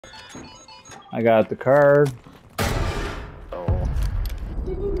I got the card. Oh.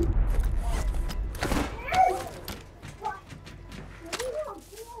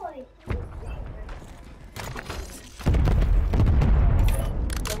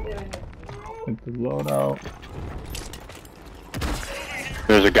 Get the loadout.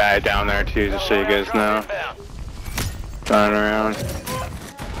 There's a guy down there too, just so you guys know. Running around.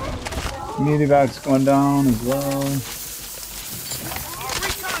 Medevac's going down as well.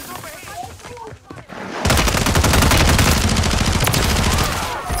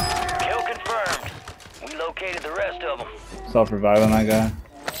 Kill confirmed. We located the rest of them. Self-reviving that guy.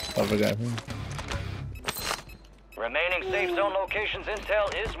 Self-reviving. Remaining safe zone locations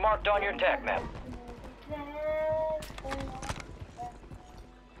intel is marked on your TAC map.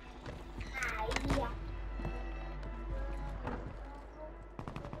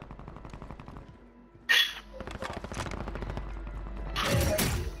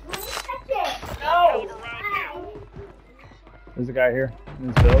 There's a guy here in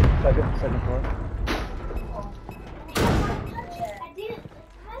this build. Second floor.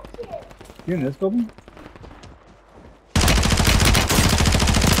 You in this building?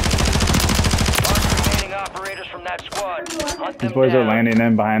 Remaining operators from that squad. Hunt them These boys down. are landing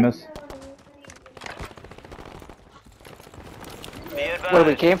in behind us. Be advised, Where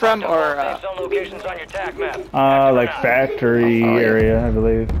we came from, or safe zone locations on your TAC map. Like factory Oh, yeah. area, I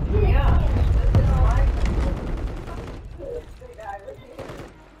believe.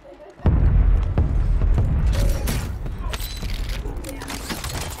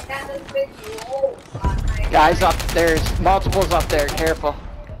 guys up? There's multiples up there. Careful.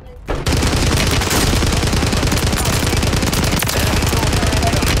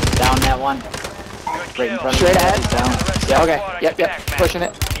 Down that one. Right in front of Straight you. ahead. He's down. Yeah, okay. Yep. Pushing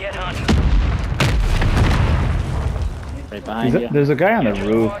it. Get hunting. Right behind you. There's a guy on the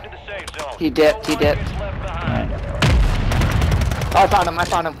roof. Squad to the safe zone. He dipped. Left behind. Oh, I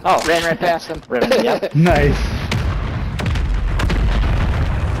found him. Oh, ran right past him. Yep. Nice.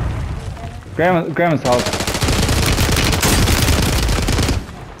 Grandma's house.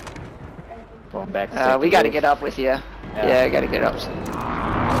 Going back to We gotta get up with you. Yeah, I gotta get up.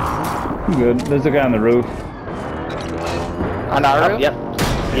 I'm good. There's a guy on the roof. On our roof?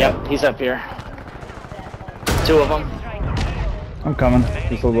 Yep, he's up here. Two of them. I'm coming.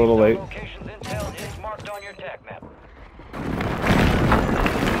 Just a little late. Locations intel is marked on your TAC map.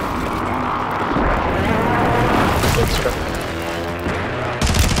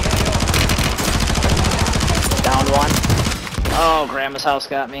 Downed one. Oh, Grandma's house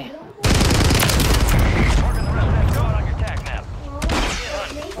got me. Marking the rest of that squad on your TAC map.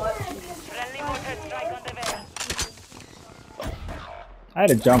 I had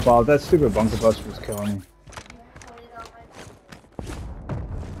to jump off. That stupid bunker buster was killing me.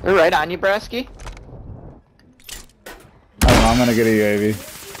 We're right on you, Brasky. I don't know. I'm gonna get a UAV.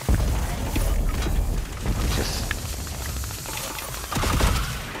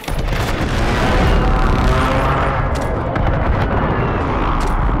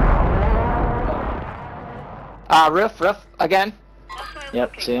 Roof again.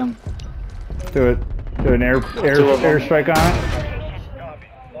 Yep, see him. Do it. Do an airstrike on it.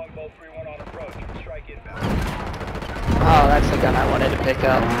 Oh, that's the gun I wanted to pick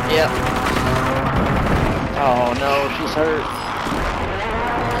up. Yep. Oh no, she's hurt.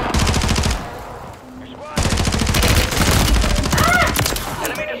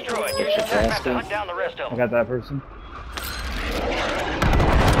 Enemy destroyed. Get your Have to basket. hunt down the rest of I them. got that person.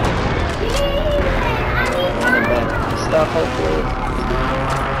 Running back stuff, hopefully.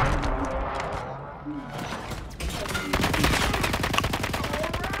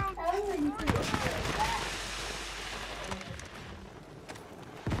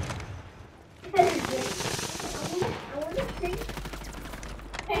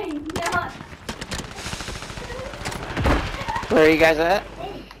 Where are you guys at?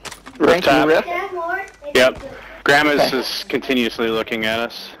 Rooftop. Riff? Yep. Grandma's is continuously looking at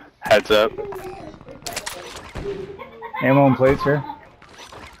us. Heads up. Ammo and plates here.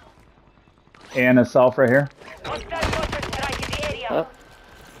 And a self right here. Oh,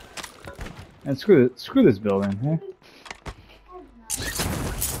 And screw this building. Huh?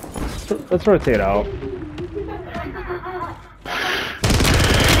 Let's rotate out.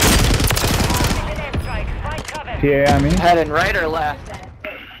 PA on me. Heading right or left?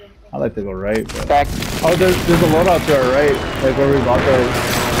 I like to go right. But... Back. Oh, there's a loadout to our right, like where we bought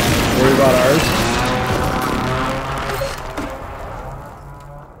ours.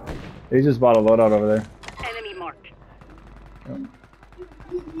 They just bought a loadout over there. Enemy marked. Yep.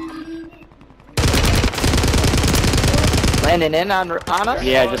 Landing in on us?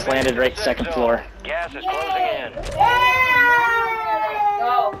 Yeah, I just landed right second floor. Gas is closing in.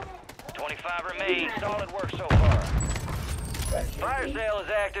 25 remain. Solid work so far. Fire sale is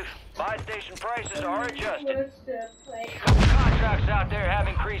active. Buy station prices are adjusted. Couple contracts out there have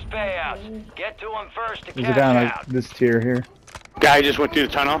increased payouts. Get to them first to There's cash a guy out. like this tier here. Guy just went through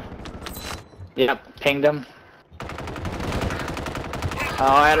the tunnel. Yep, pinged him. Oh,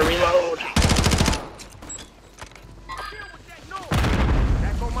 I had to reload.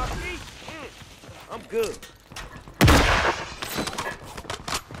 Back on my feet? I'm good.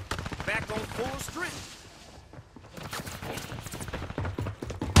 Back on full strength.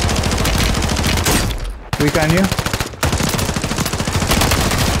 Weak on you?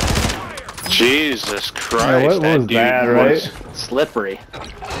 Jesus Christ, Yeah, what that was dude that, was... right? Slippery.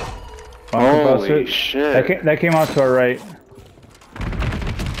 Bunker Holy buster. shit. That came out to our right.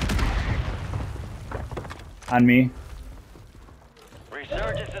 On me.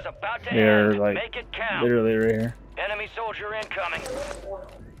 Resurgence is about to They're end. like Make it count. literally right here. Enemy soldier incoming.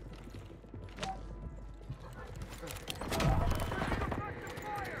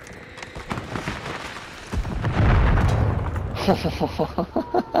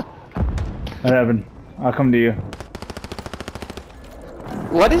 What happened? I'll come to you.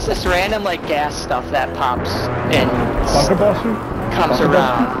 What is this random like gas stuff that pops and Bunker buster? comes Bunker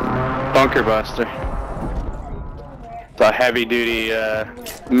around? Bunker buster. The heavy duty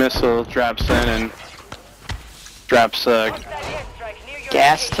missile drops in and drops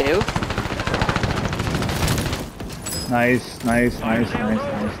Gas too? Nice, nice, nice, nice, nice,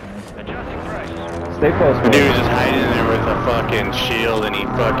 nice. Adjusting prices. Stay close, the boy. dude was just hiding in there with a fucking shield and he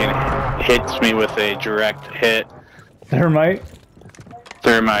fucking hits me with a direct hit. Thermite?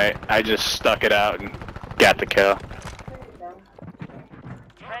 Thermite, I just stuck it out and got the kill.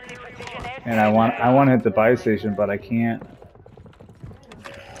 Friendly precision air And I want to hit the buy station, but I can't.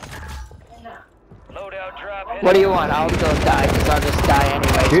 loadout drop. What do you want? I'll go die, because I'll just die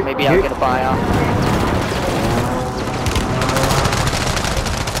anyways. Hit- Maybe I'll hit- get a buy off.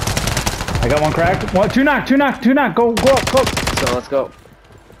 I got one cracked. One, two knock, two knock, two knock. Go up, go. So let's go.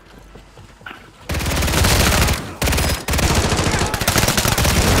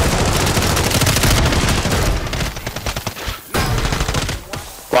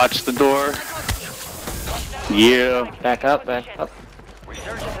 Watch the door. Yeah. Back up, back up.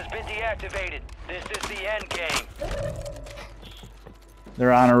 Resurgence has been deactivated. This is the end game.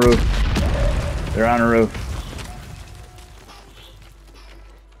 They're on a roof. They're on a roof.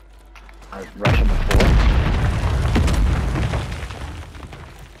 I was rushing before.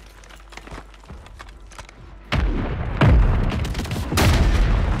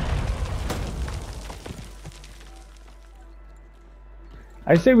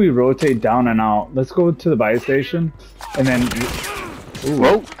 I say we rotate down and out. Let's go to the buy station, and then. Ooh,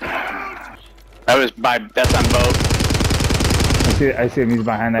 Whoa. That was by, that's on boat. I see him. He's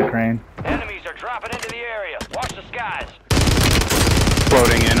behind that crane. Enemies are dropping into the area. Watch the skies.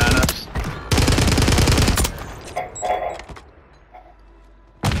 Floating in on us.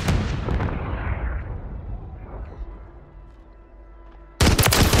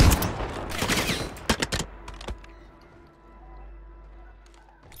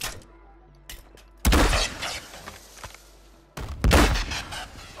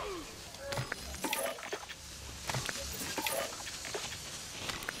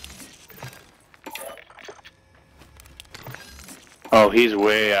 Oh, he's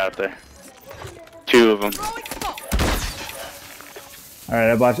way out there. Two of them. All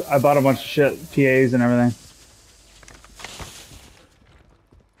right, I bought a bunch of shit, PAs and everything.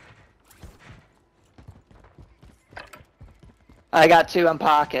 I got two in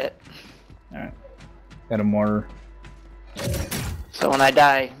pocket. All right, got a mortar. So when I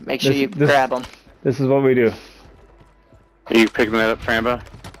die, make sure you This- grab them. This is what we do. Are you picking that up, Frambo?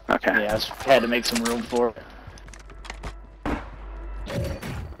 Okay. Yeah, I just had to make some room for it.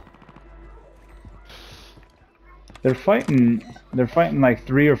 They're fighting like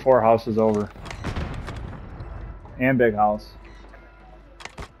 3 or 4 houses over. And big house.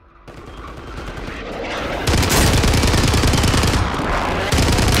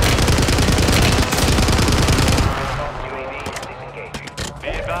 UAV is disengaging. Be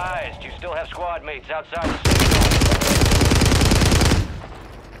advised, you still have squad mates outside the safe zone.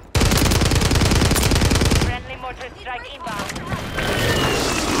 Friendly mortar strike inbound.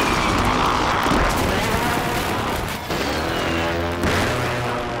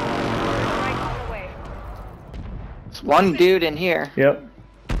 Right on the way. There's one dude in here. Yep.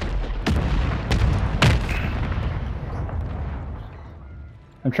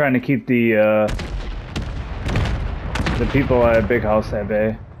 I'm trying to keep the The people at Big House have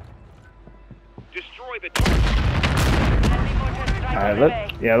A. Destroy the target.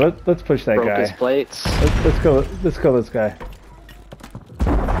 Alright, let's push that Broke guy. his plates. Let's kill this guy.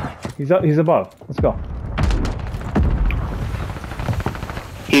 He's above. Let's go.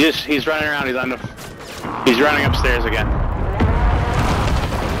 He's running around. He's running upstairs again.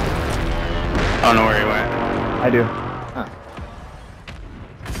 I don't know where he went. I do. Huh.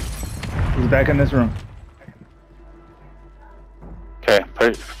 He's back in this room.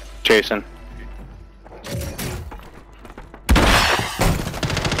 Okay, Jason.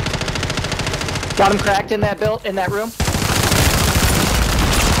 Got him cracked in that room.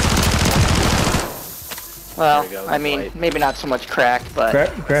 Well, go, I mean, light. maybe not so much cracked, but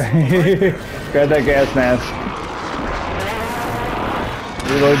Grab that gas mask.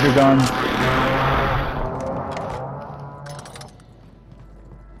 Reload your gun.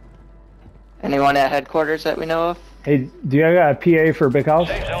 anyone at headquarters that we know of? Hey, do you got a PA for Big House?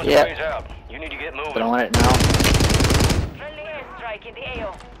 Safe zone Yep. sprays out. You need to get moving. But I want it now. Friendly airstrike in the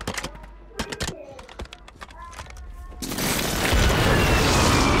AO.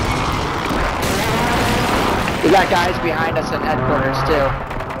 We got guys behind us at headquarters too.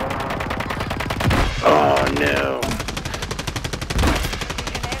 Oh no.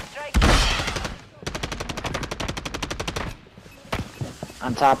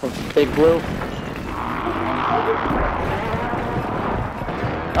 On top of Big Blue.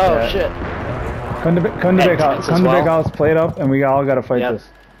 Oh Yeah. shit. Come to Big House. Entrance Come as to well. Big House. Play it up, and we all gotta fight Yep. this.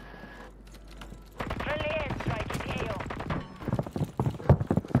 Friendly airstrike in the AO.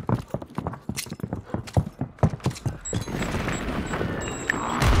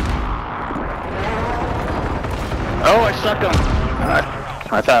 Oh, I stuck him.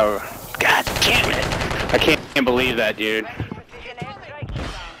 I thought. God damn it! I can't believe that, dude. Precision airstrike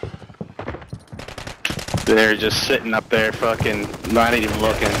inbound. They're just sitting up there, fucking, not even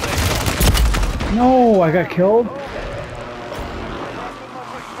looking. No, I got killed.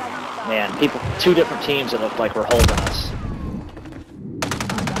 Man, two different teams that looked like were holding us.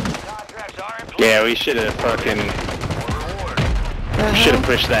 Contracts are in place. Yeah, we should have fucking. Should have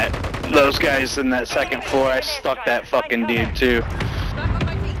pushed those guys in that second floor. I stuck that fucking dude too.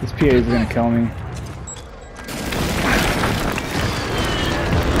 This PA is gonna kill me.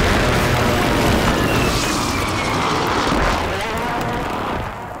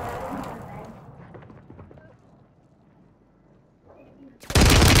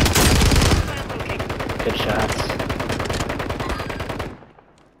 Good shots.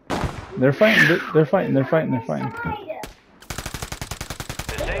 They're fighting. They're fighting. They're fighting. They're fighting.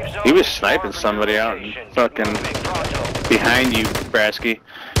 The safe zone He was is sniping far from somebody your out and location. fucking Moving pronto. behind you, Brasky.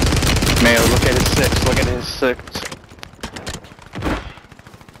 Mayo, look at his 6. Look at his 6.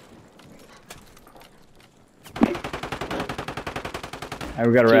 Alright,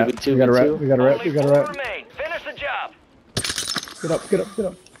 we got a wrap. 2v2, We got a wrap. We got a wrap. Only We got a 4 wrap. remain. Finish the job. Get up. Get up. Get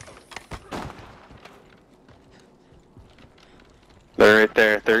up. They're right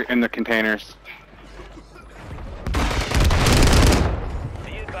there. They're in the containers.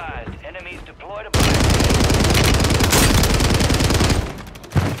 Be advised, enemies deployed above.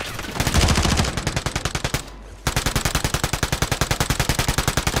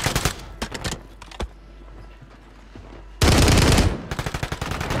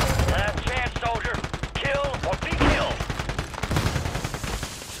 Last chance, soldier. Kill or be killed.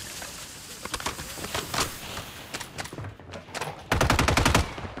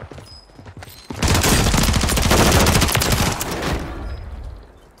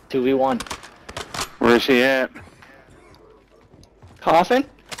 Two v one. Where's he at? Coffin?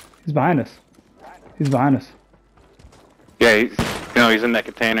 He's behind us. He's behind us. Yeah, he's in that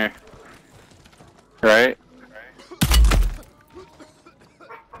container. Right?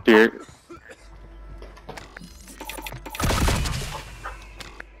 Here.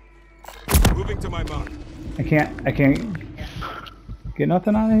 Moving to my mark. I can't get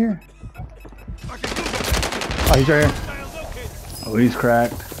nothing out of here. Oh, he's right here. Oh, he's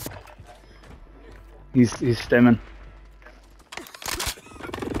cracked. He's stimming.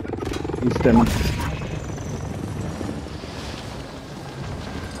 He's stimming.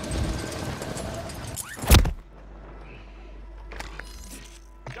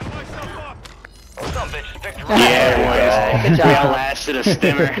 Got myself up. Some bitches picked the Yeah, Good boys. job. We all lasted a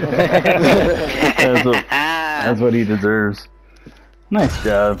stimmer. That's what he deserves. Nice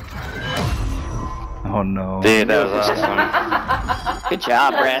job. Oh no. Dude, that was awesome. Good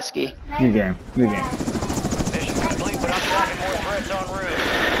job, Brasky. Good game. Good game. Mission complete, but I'm tracking more threats en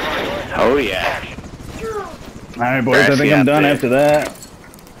route. Oh yeah. Alright boys, I think I'm done after that.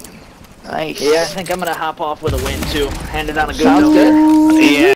 Nice. Yeah, I think I'm gonna hop off with a win too. Handed on a good Sounds note. good. Yeah.